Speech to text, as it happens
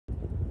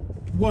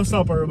What's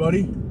up,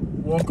 everybody?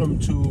 Welcome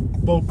to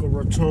Boca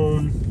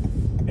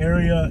Raton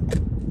area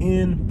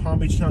in Palm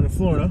Beach County,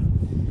 Florida.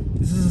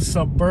 This is a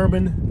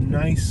suburban,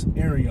 nice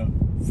area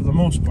for the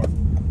most part.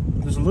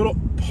 There's a little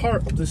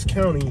part of this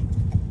county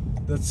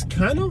that's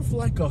kind of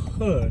like a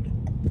hood.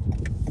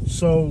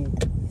 So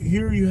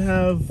here you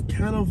have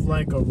kind of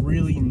like a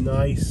really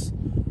nice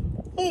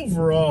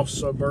overall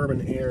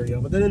suburban area,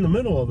 but then in the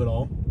middle of it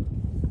all,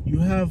 you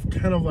have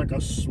kind of like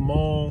a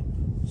small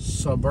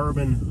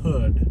suburban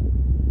hood.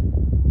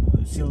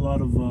 I see a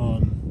lot of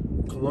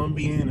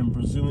Colombian and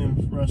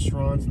Brazilian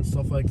restaurants and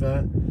stuff like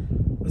that.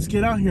 Let's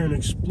get out here and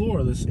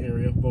explore this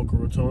area of Boca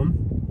Raton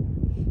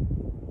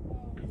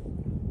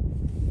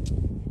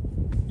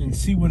and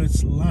see what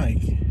it's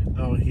like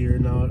out here.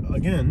 Now,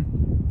 again,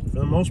 for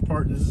the most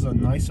part, this is a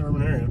nice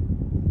urban area.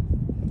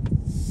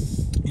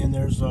 And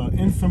there's an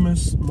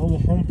infamous mobile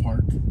home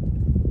park.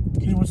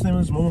 Okay, what's the name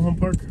of this mobile home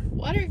park?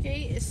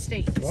 Watergate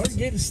Estates.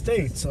 Watergate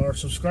Estates. Our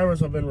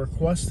subscribers have been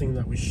requesting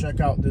that we check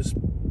out this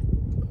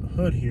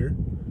hood here.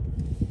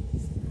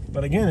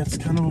 But again, it's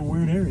kind of a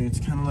weird area. It's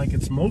kind of like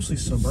it's mostly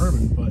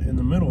suburban, but in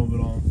the middle of it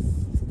all,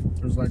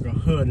 there's like a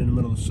hood in the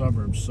middle of the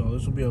suburbs. So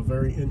this will be a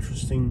very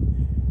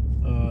interesting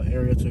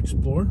area to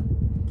explore.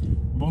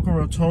 Boca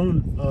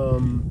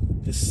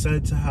Raton is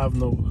said to have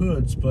no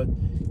hoods, but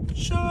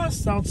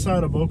just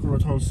outside of Boca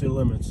Raton city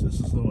limits, this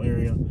is a little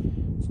area.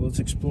 So let's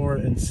explore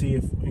it and see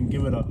if we can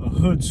give it a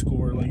hood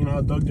score. Like, you know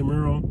how Doug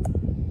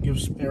DeMuro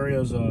gives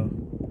areas a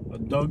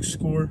Doug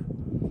score?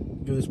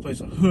 Give this place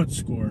a hood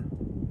score.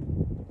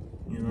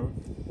 You know?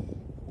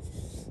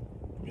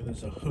 Give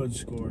this a hood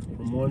score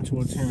from 1 to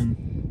a 10.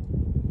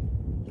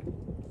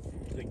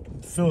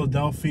 Like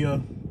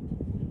Philadelphia,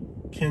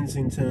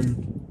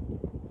 Kensington,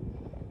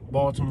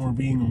 Baltimore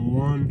being a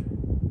 1,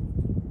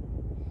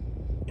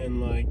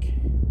 and like,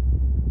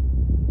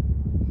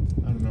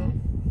 I don't know,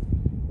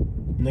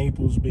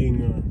 Naples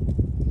being a,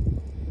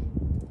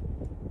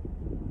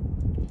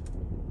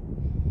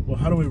 well,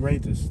 how do we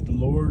rate this? The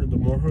lower, the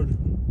more hood?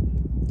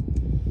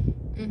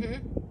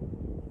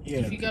 Yeah.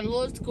 If you got a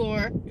low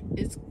score,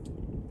 it's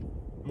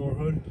more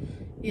hood?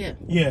 Yeah.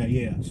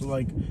 Yeah. So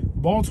like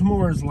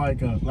Baltimore is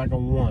like a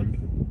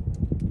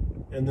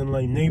 1. And then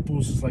like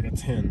Naples is like a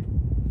 10.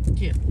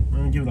 Yeah. We're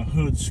gonna give it a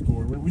hood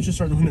score. We should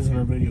start doing this in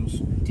our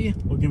videos. Yeah.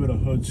 We'll give it a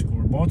hood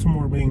score.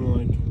 Baltimore being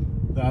like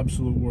the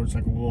absolute worst,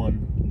 like a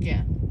 1.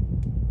 Yeah.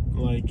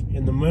 Like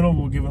in the middle,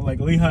 we'll give it like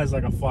Lehigh's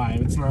like a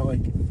 5. It's not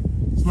like,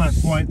 it's not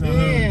quite the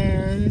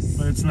hood,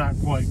 but it's not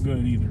quite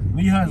good either.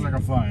 Lehigh's like a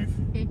 5.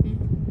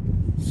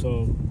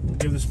 So we'll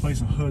give this place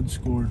a hood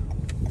score.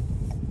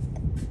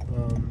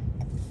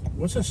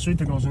 What's that street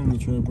that goes into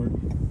the trailer park?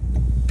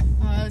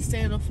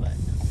 Stand on foot.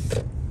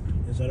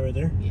 Is that right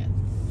there? Yeah.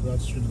 So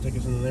that's the street that takes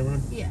us in the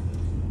neighborhood? Yeah.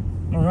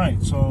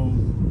 Alright, so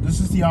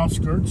this is the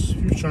outskirts. A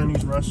few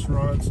Chinese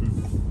restaurants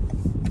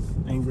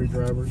and angry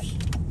drivers.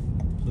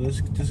 So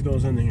this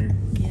goes into here.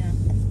 Yeah.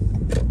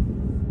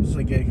 This is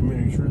a gated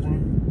community. You sure it's in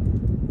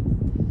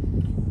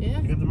here? Yeah.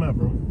 You got the map,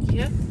 bro.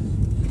 Yeah.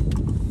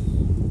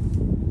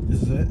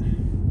 This is it?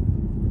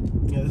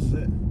 Yeah, this is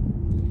it.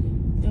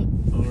 Yep.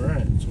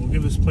 Alright, so we'll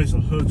give this place a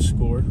hood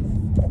score.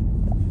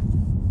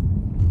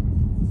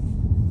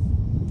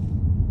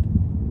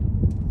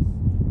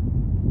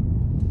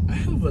 I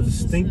have a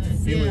distinct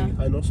feeling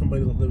I know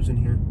somebody that lives in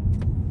here.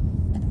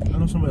 I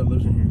know somebody that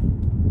lives in here.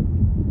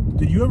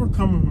 Did you ever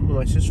come when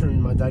my sister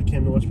and my dad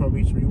came to West Palm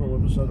Beach? Were you one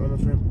with us on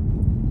the trip?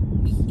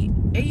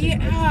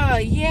 Yeah.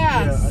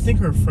 Yeah, I think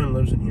her friend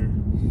lives in here.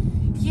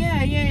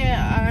 Yeah.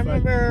 I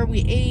remember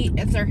we ate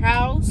at their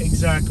house.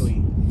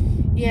 Exactly.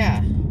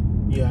 Yeah.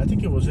 Yeah, I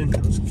think it was in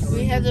here.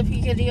 We had the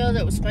picadillo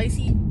that was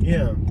spicy.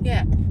 Yeah.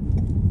 Yeah.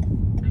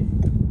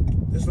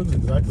 This looks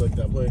exactly like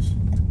that place.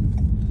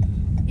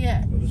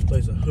 Yeah. Well, this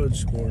place a hood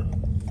score.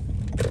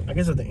 I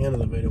guess at the end of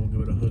the video we'll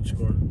give it a hood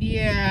score.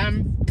 Yeah,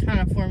 I'm kind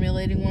of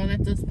formulating one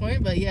at this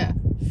point, but yeah.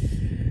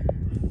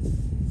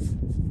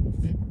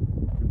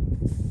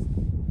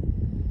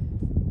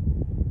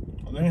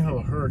 Well, they didn't have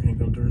a hurricane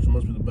come through, so it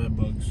must be the bed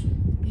bugs.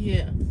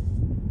 Yeah.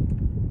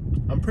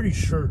 I'm pretty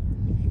sure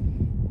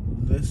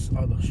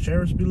the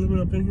sheriffs be living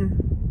up in here.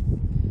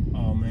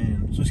 Oh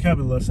man, so it's gotta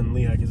be less than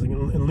Lehigh, because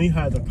in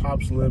Lehigh the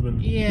cops live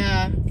in.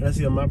 Yeah. Can I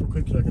see a map real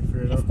quick so I can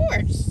figure it out? Of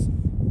course.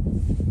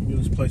 Give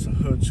this place a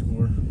hood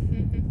score.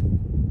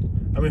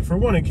 I mean, for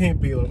one, it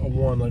can't be a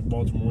 1 like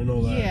Baltimore. We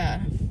know that.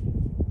 Yeah.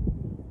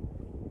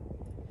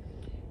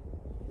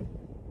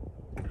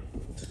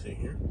 Let's see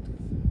here.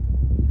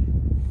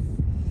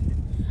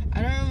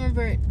 I don't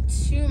remember it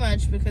too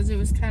much because it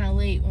was kind of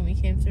late when we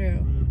came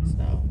through.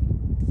 So.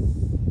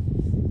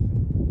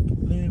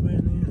 Living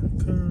in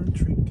a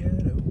country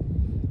ghetto.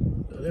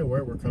 Are they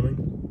aware we're coming?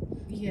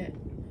 Yeah.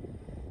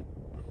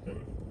 Okay.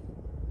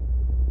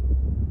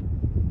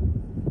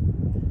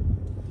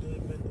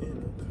 Living in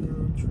a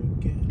country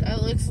ghetto.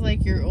 That looks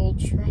like your old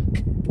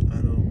truck.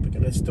 I know,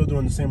 and it's still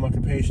doing the same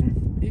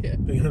occupation. Yeah.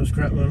 Picking up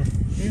scrap metal.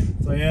 Yeah.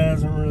 So yeah, it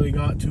hasn't really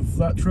got too,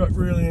 that truck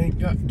really ain't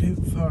got too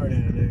far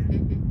down there.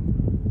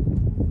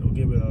 They'll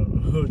give it a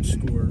hood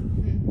score.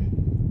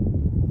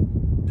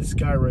 this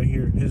guy right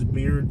here, his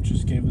beard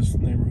just gave this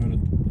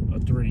neighborhood a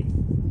 3.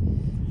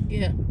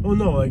 Yeah. Oh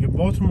no, like if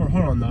Baltimore,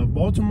 hold on now. If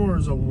Baltimore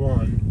is a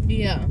 1.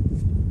 Yeah.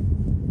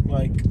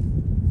 Like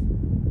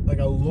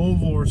a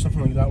Louisville or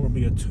something like that would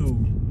be a 2.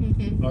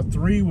 Mm-hmm. A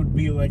 3 would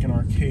be like an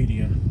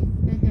Arcadia.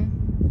 Mm-hmm.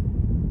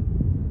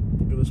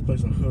 Give this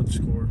place a hood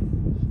score.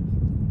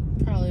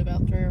 Probably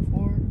about 3 or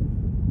 4.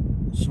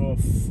 So a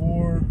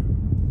 4.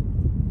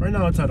 Right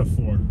now it's at a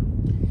 4.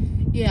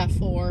 Yeah,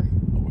 4.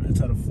 Oh, it's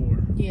at a 4.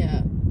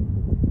 Yeah.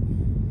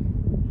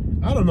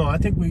 I don't know. I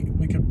think we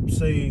could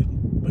say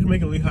we can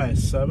make a Lehigh a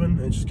 7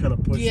 and just kind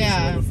of push this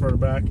a little bit further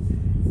back.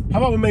 How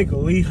about we make a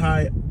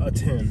Lehigh a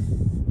 10?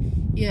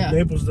 Yeah.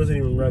 Naples doesn't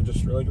even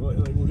register. Like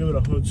we'll give it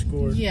a hood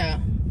score. Yeah.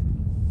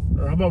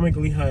 Or how about make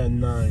Lehigh a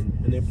 9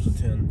 and Naples a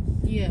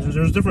 10? Yeah.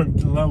 There's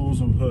different levels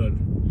of hood.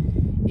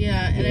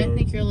 Yeah, and I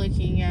think you're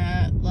looking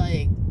at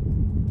like,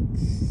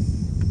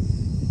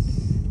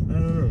 I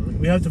don't know.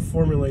 We have to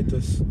formulate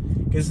this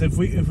because if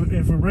we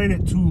rate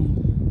it too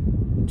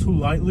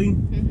lightly,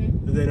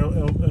 then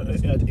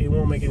it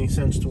won't make any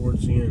sense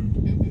towards the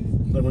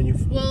end. Like when you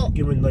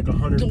given like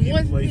 100 the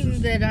places. one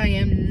thing that I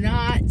am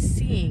not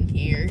seeing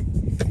here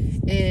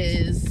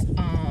is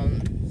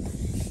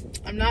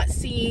I'm not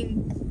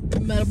seeing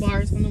metal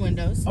bars on the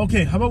windows.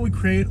 Okay, how about we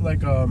create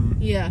like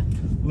yeah.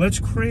 Let's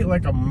create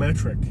like a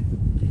metric.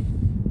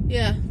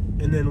 Yeah.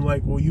 And then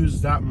like we'll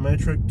use that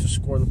metric to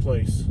score the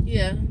place.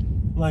 Yeah.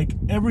 Like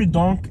every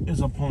donk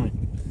is a point.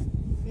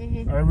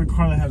 Or every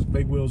car that has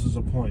big wheels is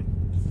a point.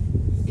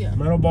 Yeah.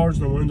 Metal bars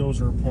in the windows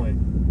are a point.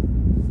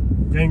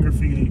 Gang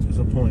graffiti is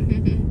a point.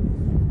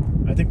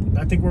 I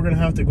think we're gonna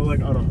have to go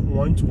like on a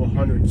 1 to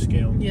 100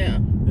 scale. Yeah.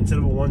 Instead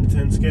of a 1 to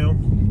 10 scale.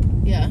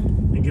 Yeah.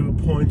 And give it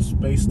points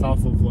based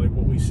off of like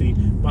what we see.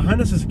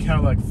 Behind us is a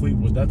Cadillac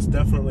Fleetwood. That's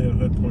definitely a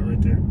hood point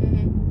right there.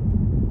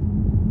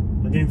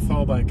 We're getting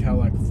followed by a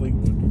Cadillac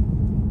Fleetwood.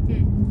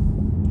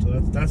 So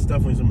that's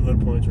definitely some hood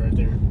points right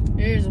there.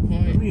 There's a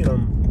point. Let me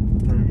turn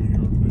here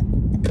real quick.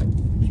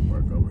 Just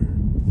park over here.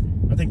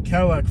 I think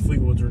Cadillac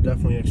Fleetwoods are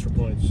definitely extra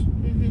points.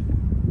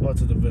 Oh,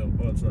 it's a DeVille.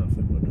 Oh, it's not a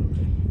Fleetwood.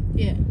 Okay.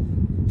 Yeah.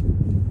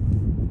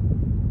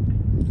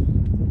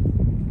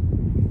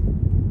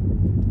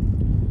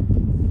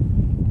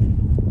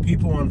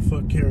 People on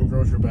foot carrying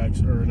grocery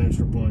bags are an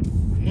extra point.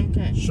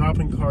 Okay.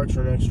 Shopping carts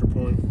are an extra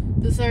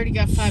point. This already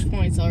got 5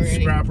 points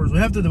already. Scrappers. We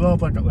have to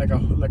develop like a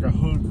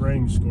hood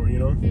grading score, you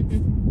know?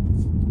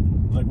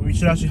 Like we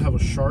should actually have a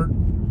chart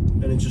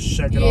and then just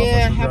check it off.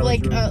 Yeah, have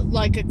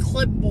like a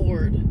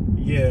clipboard.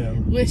 Yeah.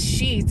 With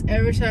sheets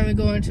every time we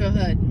go into a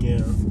hood.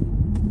 Yeah.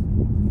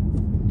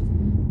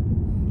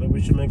 Like we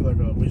should make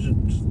we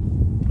should just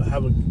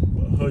have a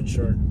hood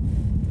chart.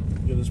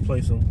 Give this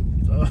place a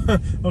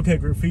okay,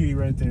 graffiti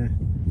right there.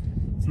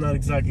 It's not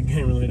exactly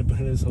game related, but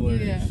it is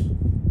hilarious. Yeah.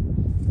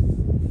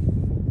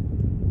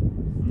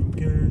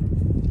 Okay.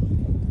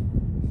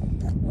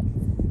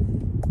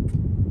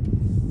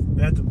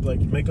 We have to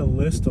like make a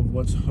list of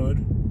what's hood,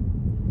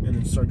 and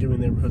then start giving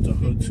neighborhoods a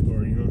hood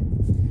score. You know,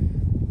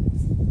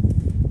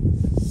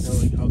 kind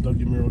of like how Doug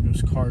DeMuro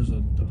gives cars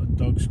a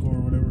Doug score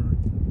or whatever.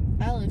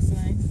 That looks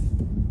nice.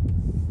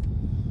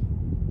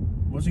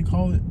 What's he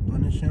call it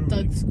on his channel?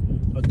 Doug score.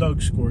 A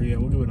Doug score. Yeah,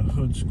 we'll give it a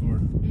hood score.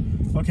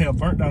 Okay, a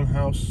burnt down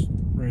house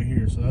right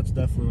here, so that's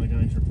definitely like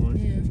an extra point.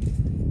 Yeah.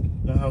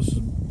 That house is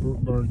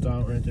burnt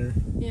out right there.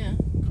 Yeah.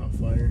 Caught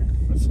fire.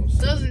 That's so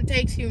sad. Doesn't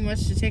take too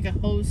much to take a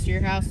hose to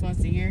your house once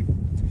a year.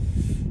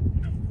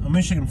 A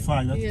Michigan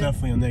flag, that's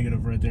definitely a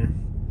negative right there.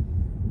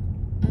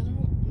 I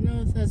don't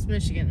know if that's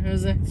Michigan,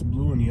 Jose. It's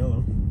blue and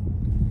yellow.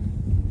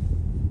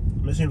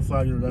 Michigan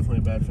flags are definitely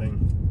a bad thing.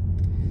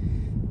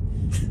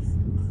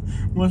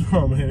 What's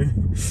wrong,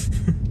 man?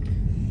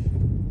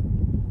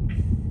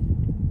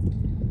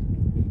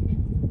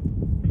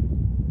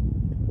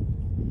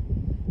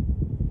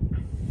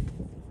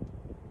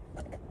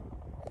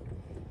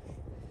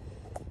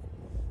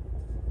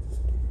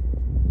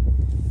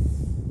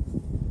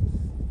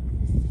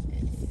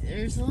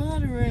 There's a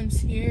lot of rooms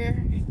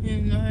here,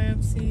 and I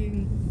am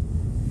seeing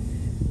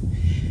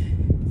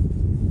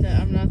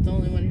that I'm not the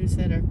only one who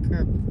said a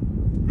curb.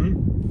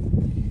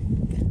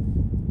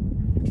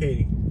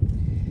 Katie,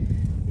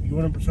 you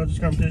want to start this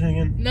conversation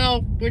again?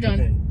 No, we're done.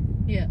 Okay.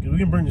 Yeah. We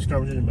can bring this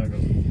conversation back up.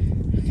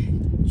 Okay.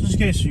 Just in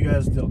case you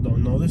guys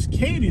don't know this,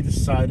 Katie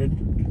decided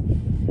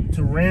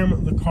to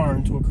ram the car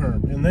into a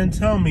curb and then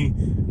tell me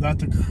that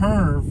the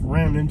curve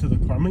rammed into the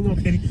car. I mean, no,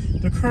 Katie,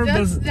 the curve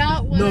doesn't. That's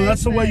not what No,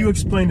 that's I the way said. you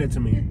explained it to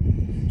me.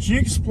 She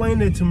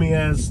explained it to me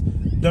as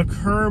the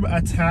curb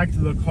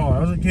attacked the car. I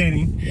was like,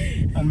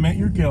 Katie, admit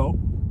your guilt.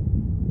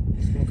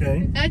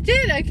 Okay. I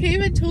did. I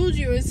came and told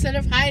you instead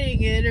of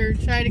hiding it or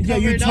trying to cover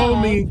you it told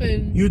up. me.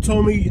 And You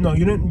told me. No,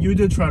 you didn't. You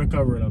did try to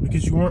cover it up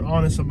because you weren't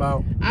honest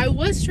about. I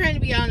was trying to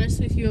be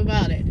honest with you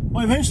about it.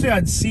 Well, eventually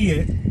I'd see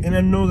it and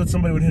then know that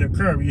somebody would hit a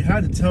curb. You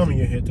had to tell me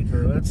you hit the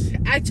curb. That's.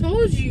 I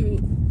told you.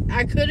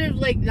 I could have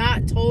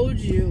not told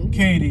you.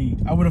 Katie,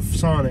 I would have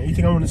saw it. You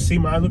think I want to see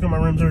I look at my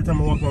rims every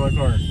time I walk by my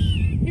car?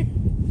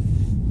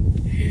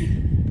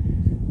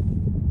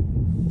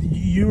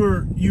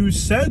 you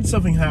said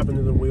something happened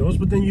to the wheels,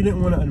 but then you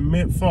didn't want to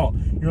admit fault.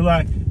 You're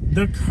like,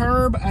 the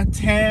curb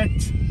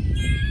attacked.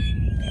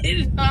 I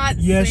did not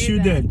Yes, say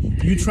you that.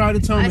 did. You tried to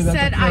tell me that the curb.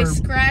 I said I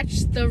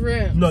scratched the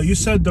rim. No, you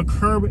said the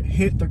curb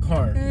hit the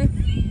car.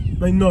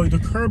 Like, no, the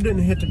curb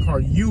didn't hit the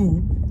car.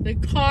 The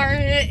car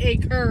hit a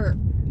curb.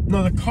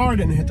 No, the car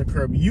didn't hit the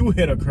curb. You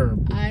hit a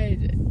curb. I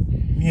did.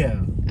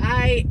 Yeah.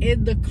 I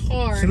in the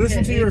car. So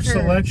listen to your curb.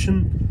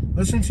 selection.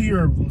 Listen to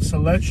your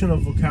selection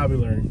of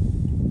vocabulary.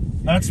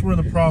 That's where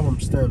the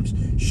problem stems.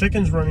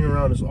 Chickens running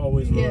around is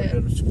always another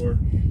head score.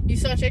 You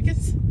saw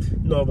chickens?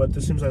 No, but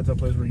this seems like the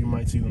place where you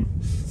might see them.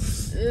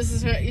 This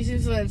is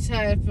the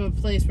type of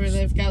place where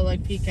they've got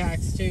like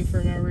peacocks too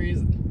for no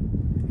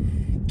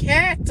reason.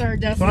 Cats are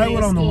definitely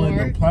Plywood a on the score.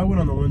 window. Plywood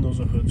on the window's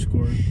a hood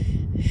score.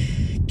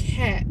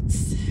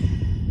 Cats.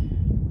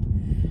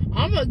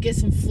 I'm gonna get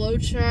some flow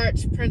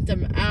charts, print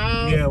them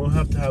out. Yeah, we'll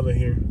have to have it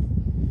here.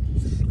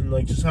 And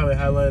like just have it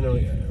highlighted.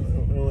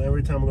 And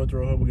every time we go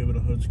through a hood, we'll give it a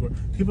hood score.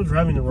 People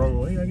driving the wrong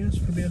way, I guess,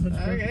 could be a hood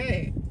score.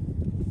 Okay.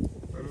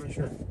 I'm not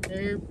sure.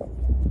 They're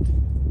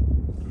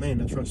Man,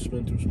 that truck's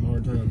been through some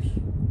hard times.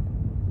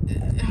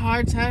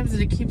 hard times,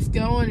 and it keeps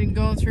going and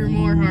going through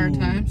more hard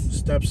times.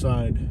 Step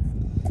side.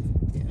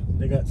 Yeah.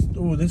 They got.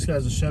 Oh, this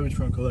guy's a Chevy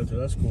truck collector.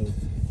 That's cool.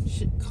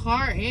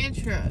 Car and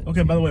truck.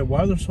 Okay, by the way,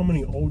 why are there so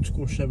many old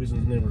school Chevys in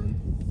this neighborhood?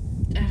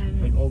 I don't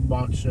know. Like old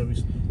box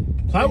Chevys.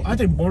 I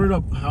think boarded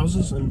up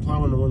houses and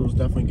plywood in the windows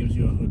definitely gives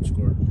you a hood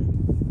score.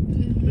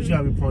 Mm-hmm. There's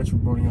gotta be points for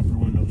boarding up your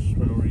windows for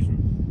no reason.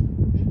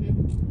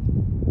 Mm-hmm.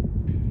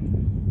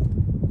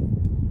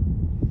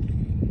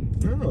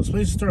 I don't know, this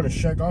place is starting to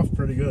check off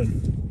pretty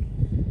good.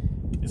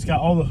 It's got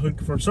all the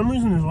hood. For some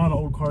reason, there's a lot of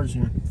old cars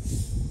here.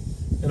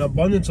 An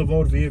abundance of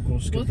old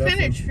vehicles. What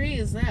kind of tree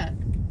is that?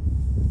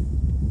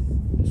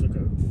 It's like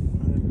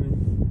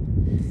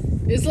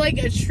It's like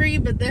a tree,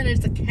 but then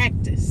it's a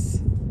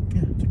cactus.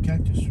 yeah, it's a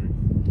cactus tree.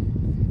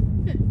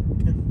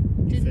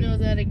 Didn't know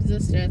that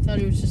existed. I thought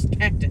it was just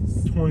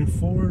cactus.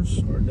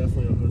 24s are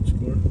definitely a hood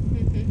score.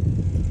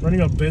 Mm-hmm.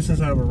 Running a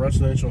business out of a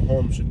residential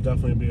home should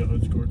definitely be a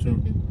hood score too.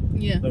 Mm-hmm.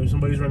 Yeah. Like if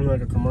somebody's running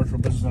like a commercial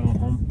business out of a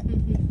home,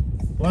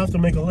 we'll have to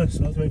make a list.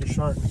 We'll have to make a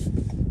chart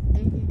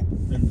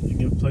and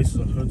give places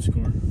a hood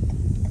score.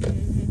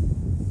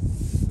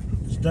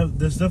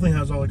 This definitely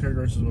has all the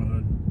characteristics of a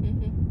hood.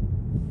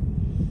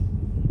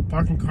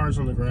 Parking cars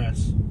on the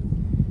grass.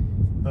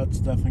 That's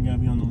definitely gotta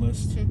be on the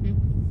list.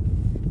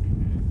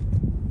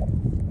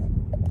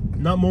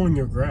 Not mowing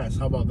your grass.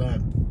 How about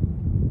that?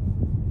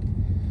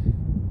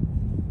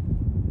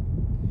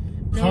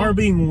 No. Car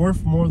being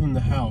worth more than the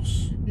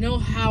house. No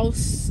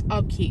house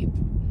upkeep.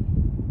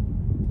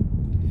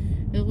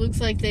 It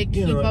looks like they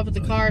keep up with the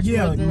cars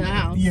more than the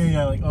house.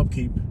 Yeah, like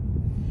upkeep.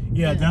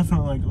 Yeah,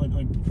 definitely.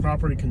 Like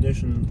property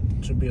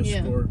condition should be a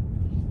score.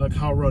 Like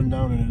how run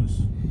down it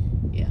is.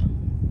 Yeah.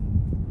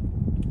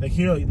 Like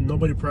here, like,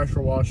 nobody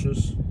pressure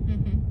washes.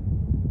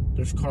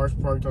 There's cars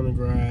parked on the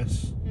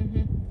grass.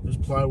 There's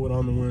plywood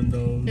on the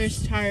windows.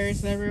 There's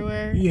tires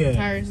everywhere. Yeah.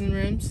 Tires and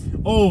rims.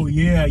 Oh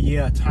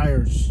yeah,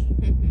 tires.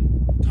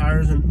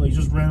 Tires and like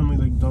just randomly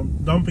like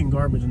dumping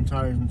garbage and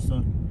tires and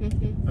stuff.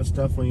 That's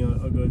definitely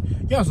a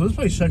good. Yeah, so this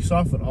place checks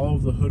off with all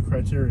of the hood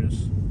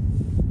criterias.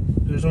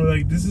 There's no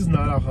like, this is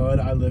not a hood.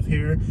 I live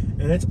here,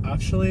 and it's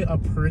actually a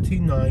pretty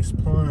nice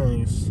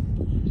place.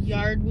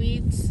 Yard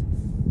weeds.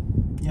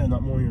 Yeah,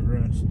 not mowing your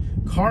grass.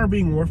 Car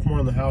being worth more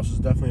than the house is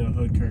definitely a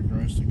hood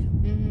characteristic.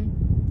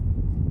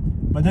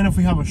 But then if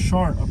we have a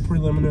chart, a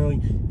preliminary,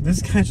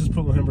 this guy just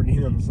put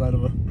Lamborghini on the side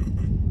of a. I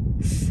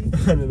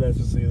didn't have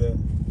to see that.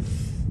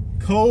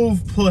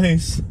 Cove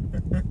Place.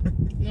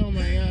 Oh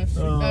my gosh,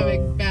 you're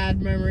having bad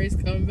memories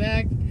coming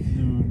back.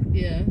 Dude.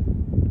 Yeah.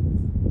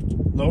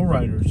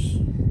 Lowriders.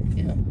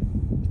 Yeah.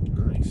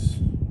 Nice.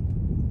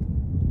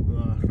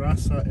 La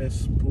raza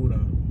es pura.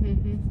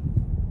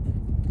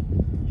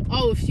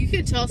 Oh, if you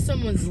could tell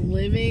someone's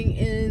living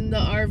in the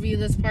RV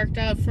that's parked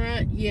out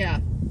front, yeah,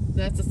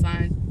 that's a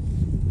sign.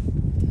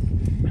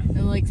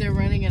 And like they're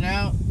renting it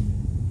out.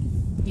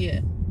 Yeah.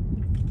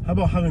 How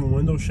about having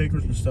window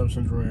shakers and steps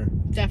in drawer?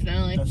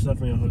 Definitely. That's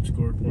definitely a hood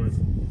score point.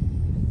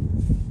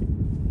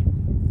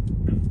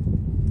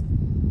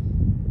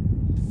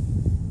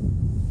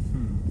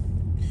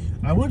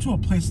 I went to a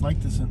place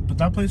like this, but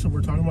that place that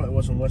we're talking about, it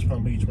was in West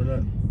Palm Beach. We're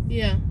not.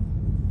 Yeah.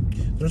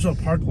 There's a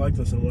park like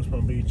this in West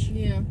Palm Beach.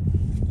 Yeah.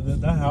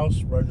 That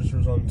house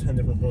registers on 10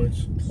 different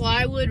points.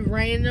 Plywood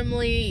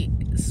randomly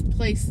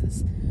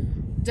places.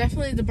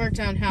 Definitely the burnt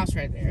down house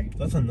right there.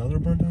 That's another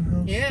burnt down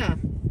house? Yeah.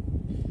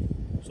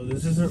 So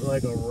this isn't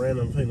like a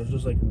random thing. There's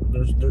just like,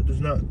 there's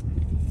not.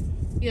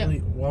 Yeah. Really,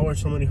 why are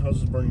so many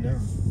houses burning down?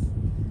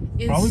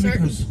 In Probably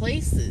certain because,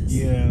 places.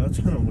 Yeah, that's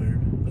kind of weird.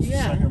 That's the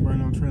second burnt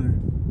down trailer.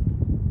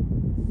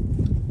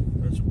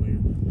 That's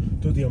weird.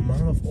 Dude, the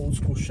amount of old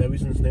school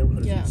Chevys in this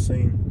neighborhood is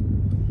insane.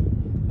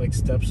 Like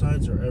step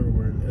sides are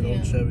everywhere in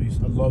old Chevys.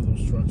 I love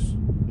those trucks.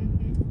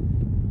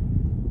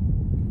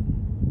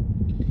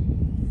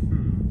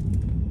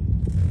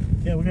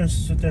 Yeah, we're gonna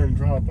sit there and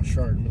draw up a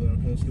chart and be like,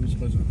 okay, let's give this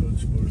place a hood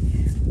score.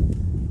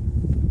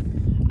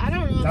 I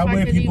don't know That if I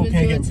way could people even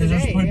can't do get, it because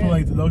there's today. people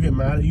like, they'll get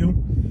mad at you,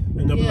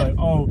 and they'll be Yeah. like,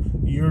 oh,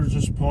 you're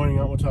just pointing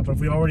out what's up. But if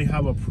we already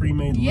have a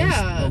pre-made list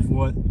Yeah. of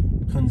what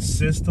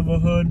consists of a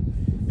hood,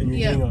 and you're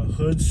Yeah. getting a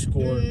hood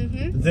score,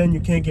 then you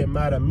can't get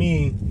mad at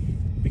me,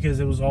 because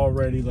it was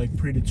already like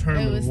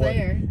predetermined. It was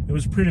there. It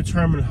was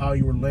predetermined how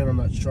you were laying on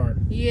that chart.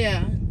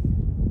 Yeah.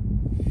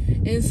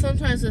 And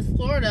sometimes with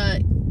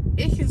Florida,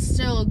 it can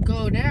still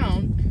go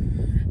down,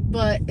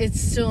 but it's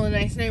still a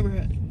nice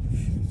neighborhood.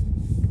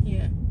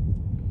 Yeah.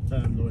 I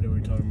have no idea what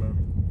you're talking about.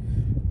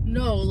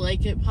 No,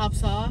 like it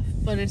pops off,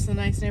 but it's a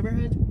nice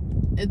neighborhood.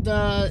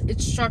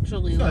 It's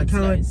structurally looks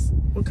nice.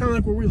 Well, kind of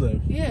like where we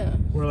live. Yeah.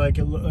 Where like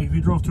if you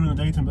drove through in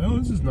the daytime, oh,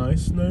 this is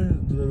nice. And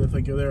then if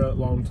like you're there a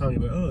long time,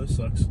 you're like, oh, this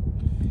sucks.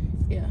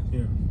 Yeah.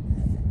 Yeah.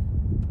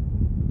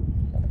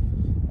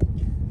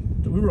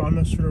 We were on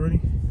that street already?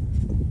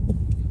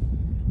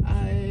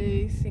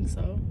 I think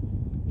so.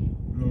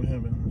 No, we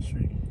haven't been on the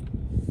street.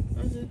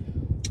 Okay.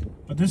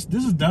 But this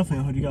is definitely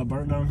a hood. You got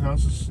burnt down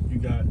houses. You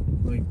got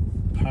like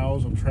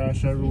piles of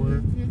trash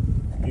everywhere.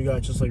 You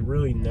got just like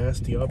really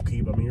nasty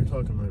upkeep. I mean, you're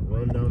talking like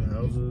run down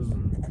houses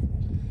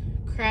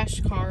and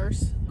Crashed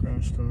cars.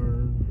 crash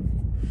cars.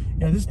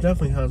 Yeah, this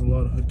definitely has a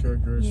lot of hood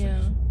characteristics.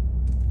 Yeah.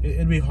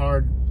 It'd be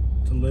hard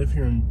to live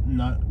here and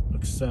not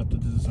accept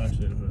that this is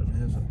actually a hood. It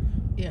has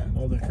Yeah.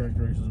 all the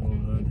characteristics of a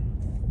hood.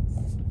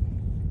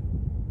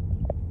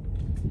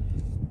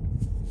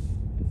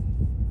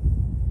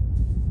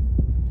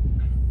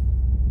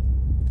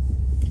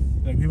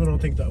 Like, people don't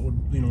think that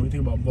would, when you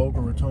think about Boca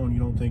Raton, you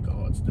don't think,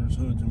 oh, there's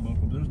hoods in Boca.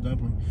 There's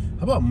definitely.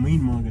 How about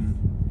mean mugging?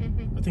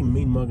 I think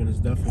mean mugging is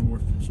definitely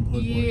worth some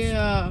hood points.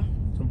 Yeah.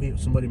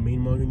 Somebody mean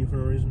mugging you for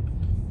no reason.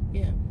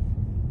 Yeah.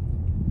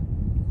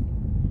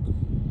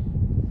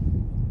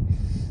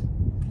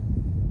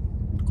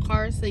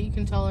 Cars that you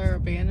can tell are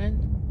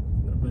abandoned.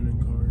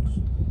 Abandoned cars.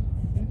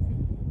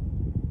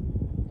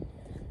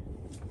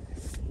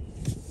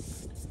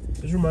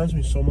 This reminds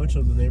me so much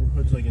of the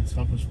neighborhoods like in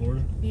Southwest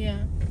Florida.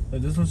 Yeah.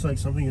 Like, this looks like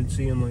something you'd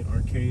see in like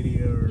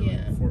Arcadia or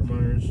Yeah. like Fort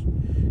Myers.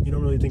 You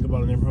don't really think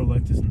about a neighborhood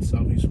like this in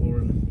Southeast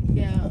Florida.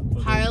 Yeah.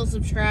 But Piles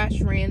of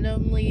trash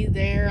randomly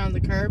there on the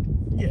curb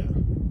Yeah.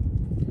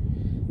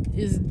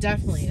 is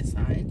definitely a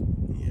sign.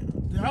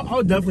 Yeah. I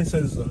would definitely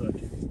say this is a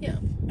hood. Yeah.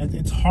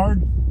 It's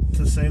hard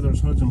to say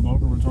there's hoods in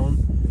Boca Raton.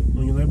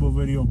 When you label a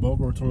video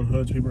Boca Raton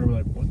hoods, people are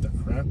gonna be like, what the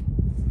crap?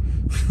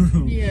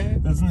 Yeah.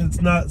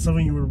 It's not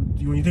something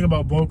when you think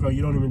about Boca,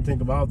 you don't even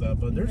think about that.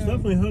 But there's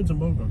definitely hoods in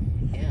Boca.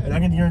 Yeah. And I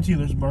can guarantee you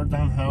there's burnt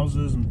down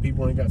houses and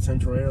people ain't got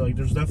central air. Like,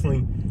 there's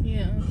definitely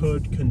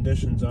hood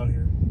conditions out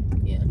here.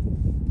 Yeah.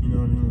 You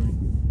know what I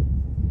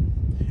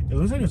mean? Like, it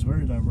looks like it's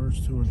very diverse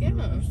too in here.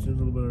 Yeah. There's a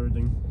little bit of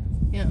everything.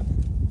 Yeah.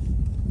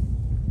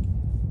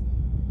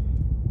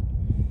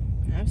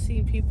 I've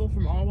seen people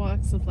from all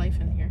walks of life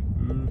in here.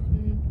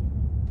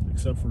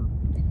 Except for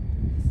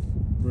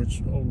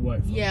rich old white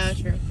folks. Yeah,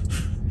 true.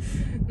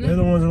 They're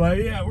the ones that are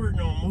like, yeah, we're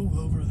gonna move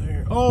over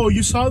there. Oh,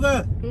 you saw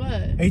that?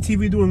 What?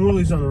 ATV doing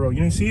wheelies down the road.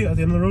 You didn't see it at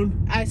the end of the road?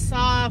 I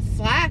saw a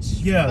flash.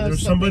 Yeah, of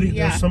there's something. somebody.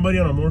 There's somebody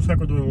on a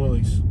motorcycle doing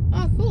wheelies,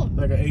 Oh, cool.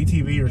 like an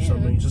ATV or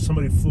something. Just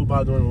somebody flew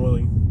by doing a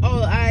wheelie.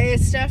 Oh,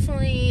 it's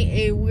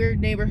definitely a weird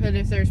neighborhood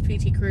if there's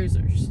PT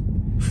Cruisers.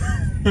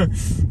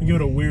 Give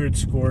it a weird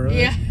score. Right?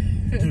 Yeah.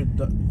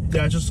 Dude,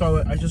 yeah, I just saw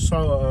it.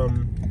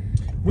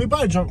 We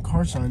buy junk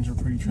car signs are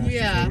pretty trashy.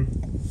 Yeah. Too.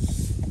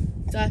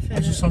 Definitely. I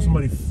just saw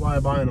somebody fly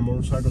by on a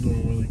motorcycle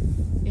doing a wheelie.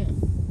 Yeah.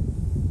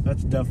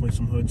 That's definitely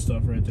some hood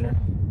stuff right there.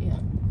 Yeah.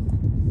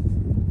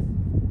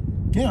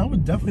 Yeah, I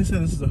would definitely say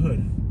this is a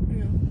hood.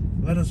 Yeah.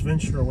 Let us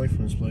venture away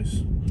from this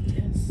place.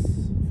 Yes.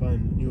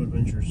 Find new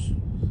adventures.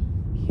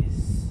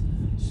 Yes.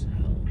 So.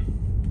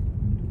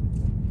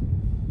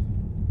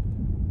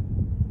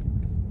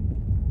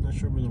 Not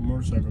sure where the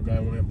motorcycle guy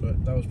went,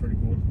 but that was pretty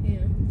cool. Yeah.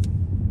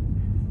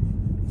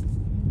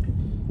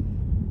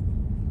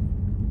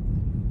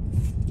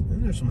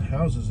 And there's some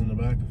houses in the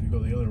back if you go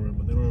the other way,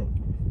 but they don't look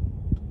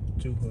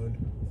too hood.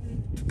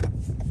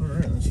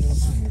 Alright, let's see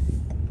what's in here.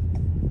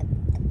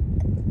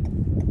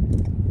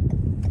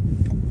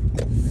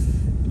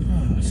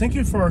 Thank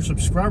you for our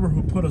subscriber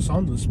who put us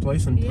onto this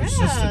place and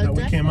persisted that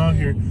we came out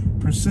here.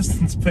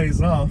 Persistence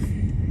pays off.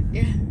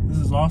 Yeah. This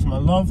is awesome. I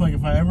love, like,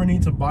 if I ever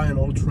need to buy an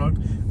old truck,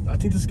 I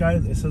think this guy,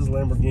 it says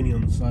Lamborghini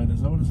on the side.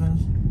 Is that what it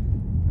says?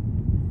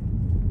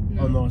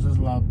 No. Oh no, it says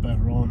La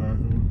Perrona.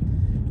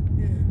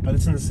 Yeah. But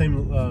it's in the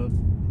same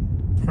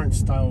print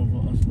style of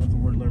the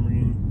word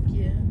Lamborghini.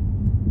 Yeah.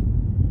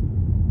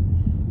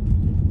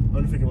 I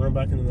wonder if we can run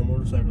back into the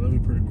motorcycle.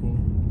 That'd be pretty cool.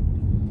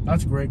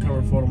 That's great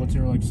cover photo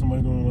material, like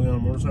somebody doing a wheelie on a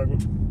motorcycle.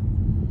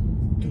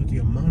 Dude, the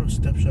amount of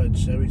step-side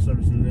Chevys that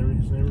is in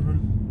this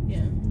neighborhood.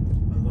 Yeah.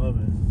 I love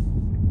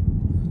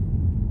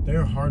it. They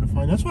are hard to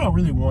find. That's what I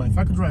really want. If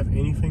I could drive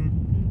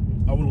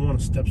anything, I would want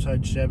a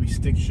step-side Chevy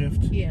stick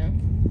shift. Yeah.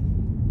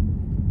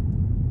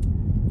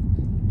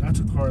 That's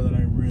a car that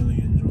I really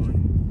enjoy.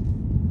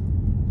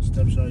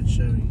 Step-side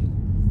Chevy.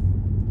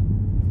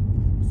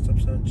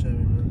 Step-side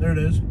Chevy, man. There it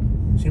is.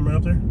 See him right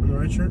up there on the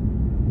right shirt?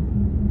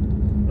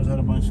 Or is that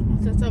a bicycle?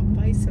 That's a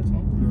bicycle.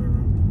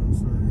 No,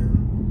 that's not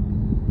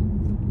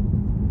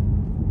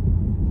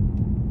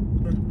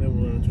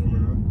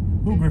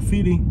Ooh,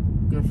 graffiti.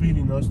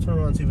 Graffiti. No, let's turn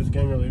around and see if it's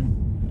gang related.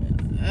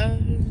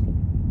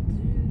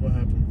 What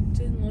happened?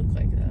 Didn't look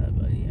like that,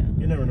 but yeah.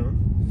 You never know.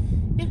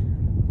 Yeah.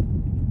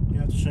 You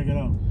have to check it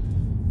out.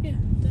 Yeah,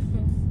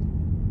 definitely.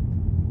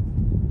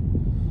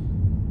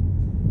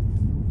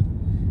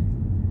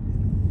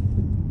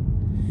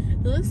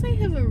 It looks like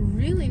you have a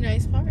really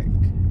nice park.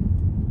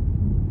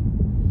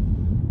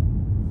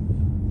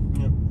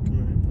 Yep,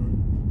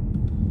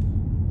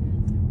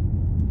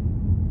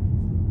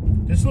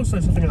 this looks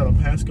like something out of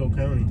Pasco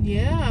County.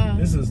 Yeah.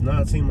 This does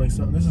not seem like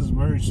something. This is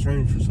very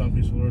strange for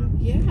Southeast Florida.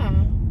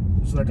 Yeah.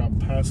 It's like a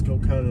Pasco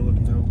County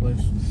looking type of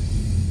place.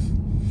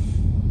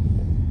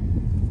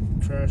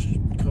 Trash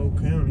Coe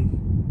County.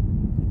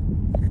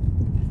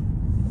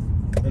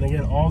 And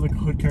again, all the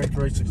hood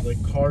characteristics,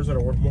 like cars that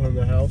are worth more than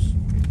the house.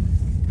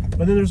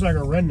 But then there's like a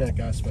redneck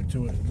aspect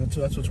to it.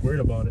 That's what's weird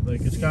about it.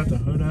 Like, it's got the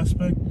hood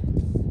aspect.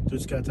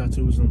 Dude's got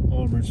tattoos on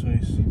all over his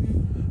face.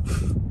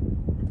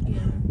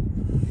 Yeah.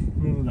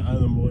 Moving the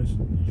Island Boys.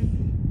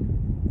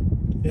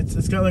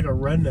 It's got like a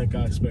redneck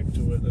aspect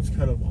to it. That's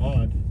kind of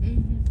odd.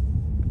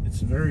 It's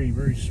very,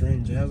 very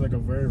strange. It has like a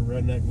very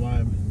redneck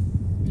vibe.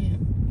 Yeah.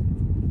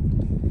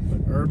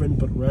 Like urban,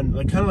 but red,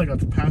 like kind of like a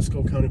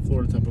Pasco County,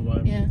 Florida type of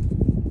vibe. Yeah.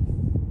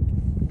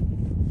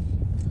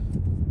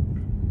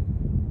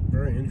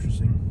 Very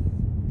interesting.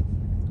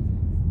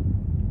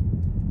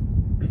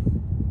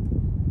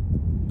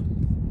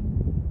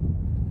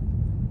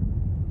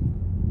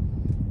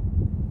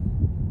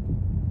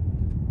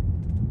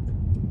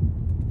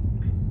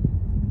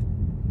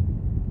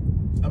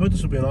 I bet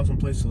this would be an awesome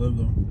place to live,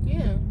 though.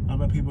 Yeah. I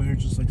bet people here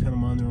just like kind of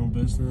mind their own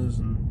business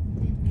and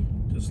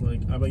just like,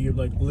 I bet you're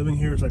like living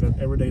here is like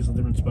every day is a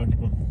different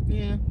spectacle.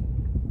 Yeah.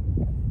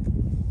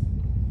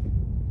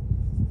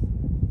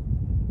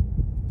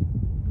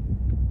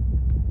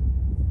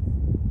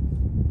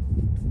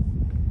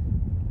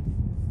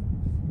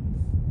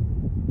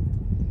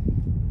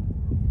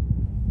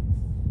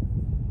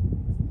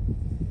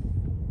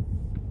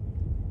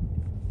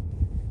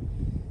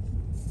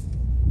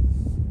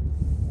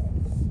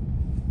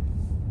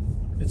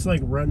 It's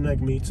like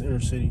redneck meets inner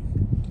city.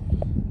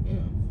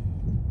 Yeah.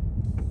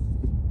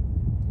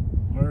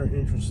 Very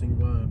interesting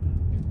vibe.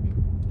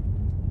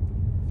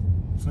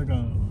 It's like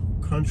a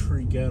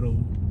country ghetto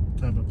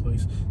type of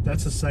place.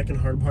 That's the second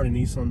hard body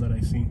Nissan that I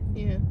see.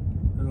 Yeah.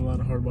 There's a lot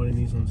of hard body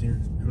Nissans here.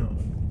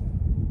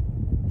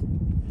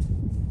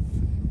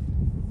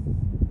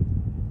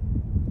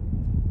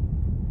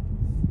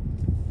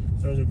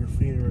 There's a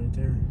graffiti right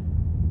there.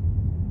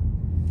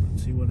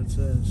 Let's see what it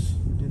says.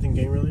 Anything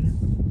gang related?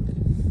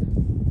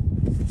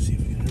 Let's see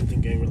if we got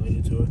anything gang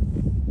related to it.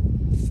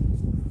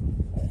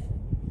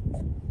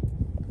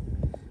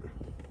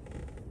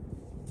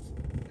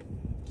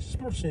 This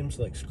more seems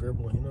like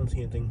scribbling. You don't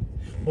see anything.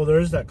 Well, there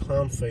is that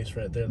clown face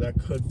right there. That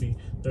could be.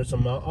 There's a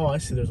mouth. Oh, I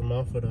see. There's a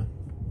mouth with a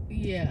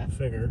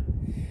figure.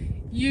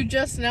 You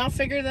just now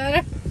figured that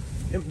out?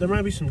 There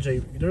might be some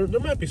there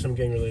might be some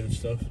gang related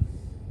stuff.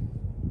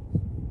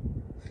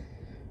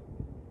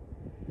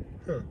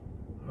 Huh.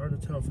 Hard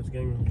to tell if it's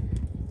gang related.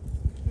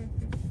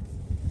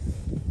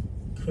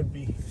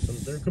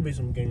 There could be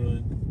some gang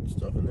related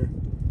stuff in there.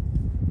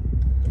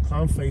 The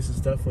clown face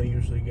is definitely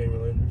usually gang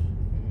related.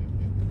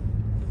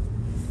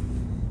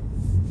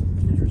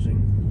 Interesting.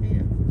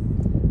 Yeah.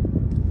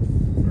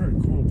 Very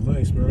cool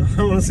place, man.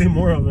 I want to see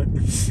more of it.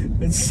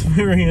 It's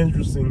very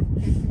interesting.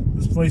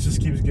 This place just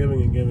keeps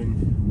giving and giving.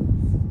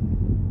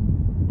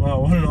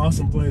 Wow, what an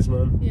awesome place,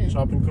 man. Yeah.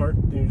 Shopping cart,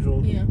 the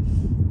usual. Yeah.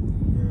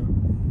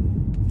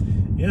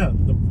 Yeah,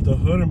 the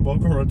hood in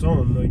Boca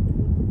Raton, like,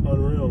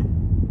 unreal.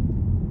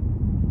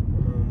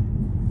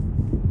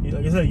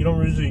 Like I said, you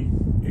don't usually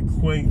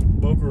equate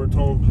Boca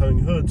Raton having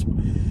hoods.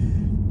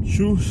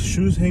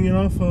 Shoes hanging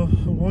off a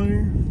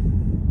wire.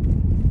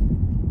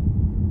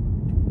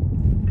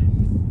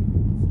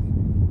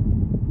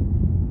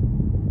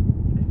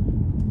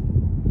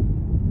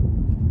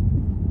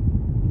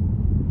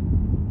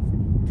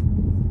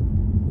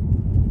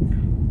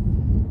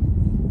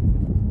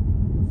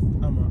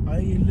 I'm an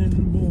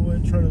island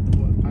boy trying to do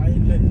an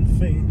island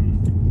thing.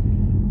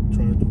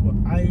 Trying to do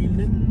an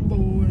island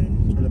boy.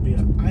 Trying to be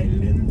an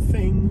island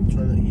thing,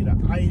 trying to eat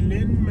an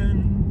island man.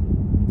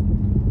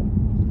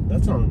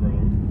 That sounds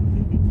wrong.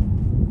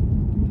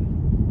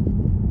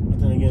 But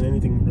then again,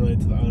 anything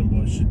related to the Island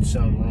Boys should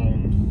sound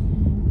wrong.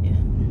 Yeah.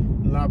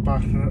 La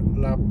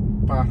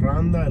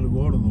Parranda El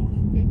Gordo.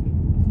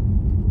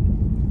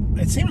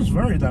 It seems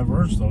very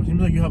diverse, though. It seems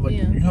like you have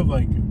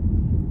like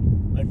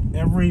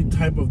every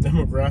type of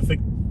demographic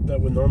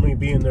that would normally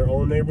be in their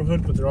own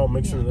neighborhood, but they're all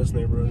mixed into this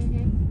neighborhood.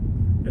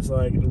 It's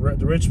like the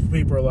rich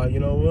people are like, you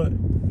know what?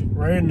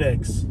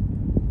 Rednecks,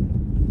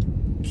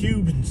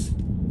 Cubans,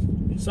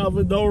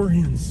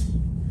 Salvadorians,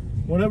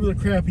 whatever the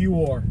crap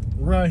you are,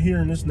 right here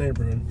in this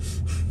neighborhood.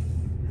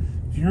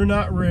 If you're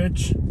not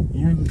rich,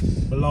 you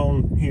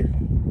belong here.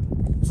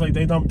 It's like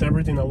they dumped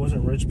everything that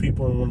wasn't rich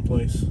people in one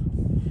place.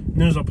 And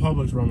there's a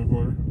Publix around the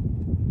corner.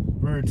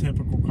 Very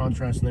typical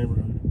contrast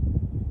neighborhood.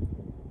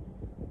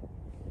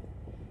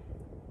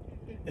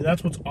 And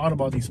that's what's odd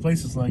about these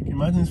places. Like,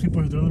 imagine these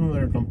people, they're living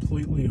their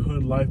completely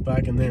hood life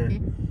back in there.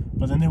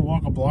 But then they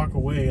walk a block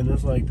away and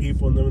there's like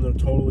people living their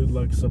totally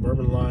like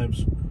suburban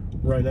lives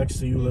right next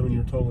to you living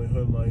your totally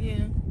hood life.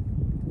 Yeah.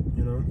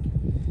 You know?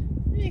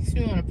 It makes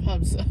me want a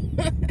pub sub.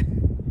 A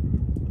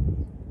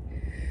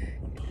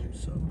pub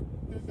sub?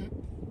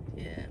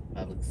 Yeah,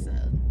 public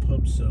sub.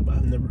 Pub sub.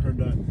 I've never heard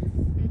that.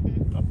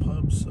 A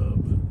pub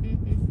sub.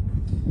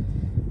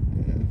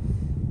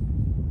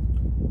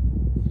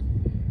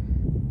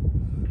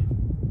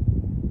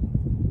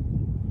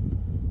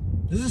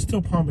 This is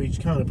still Palm Beach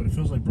County, but it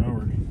feels like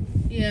Broward.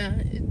 Yeah,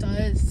 it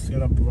does. It's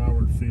got a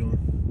Broward feel.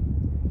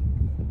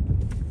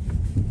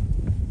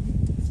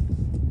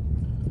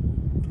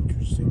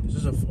 Interesting.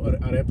 Is this a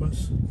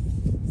arepas?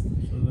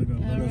 So like a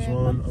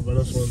Venezuelan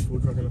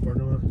food truck in the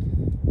parking lot?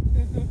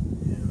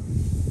 Yeah.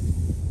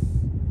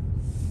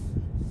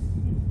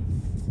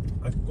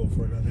 I could go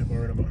for an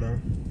arepa right about now.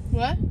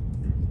 What?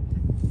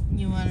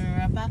 You want a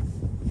arepa?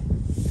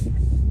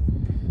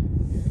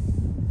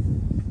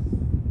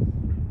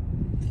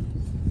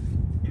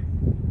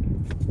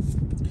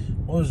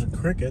 Well, there's a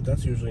cricket.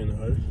 That's usually in the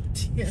hood.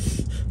 Yeah.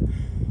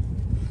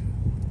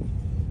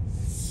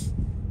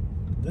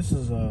 This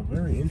is a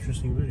very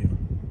interesting video.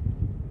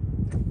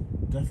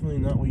 Definitely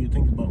not what you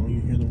think about when you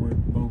hear the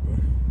word Boca.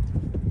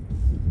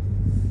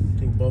 You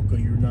think Boca,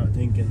 you're not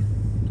thinking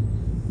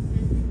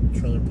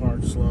trailer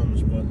park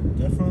slums, but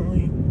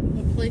definitely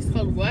A place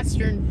called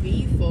Western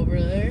Beef over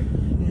there.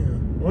 yeah.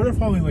 I wonder if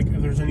probably like if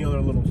there's any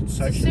other little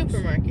sections. It's a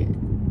supermarket.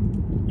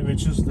 If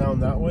it's just down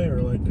that way,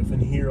 or like if in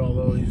here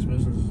all these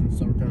businesses and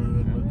stuff are kind of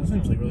good, but this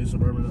seems like really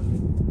suburban.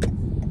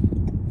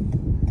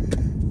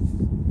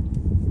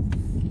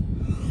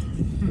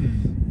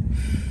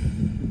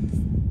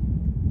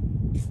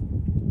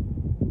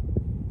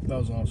 That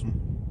was awesome.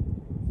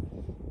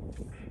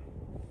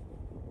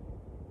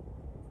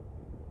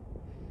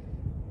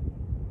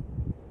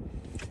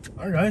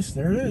 Alright guys,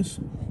 there it is.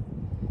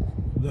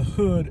 The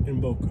hood in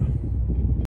Boca.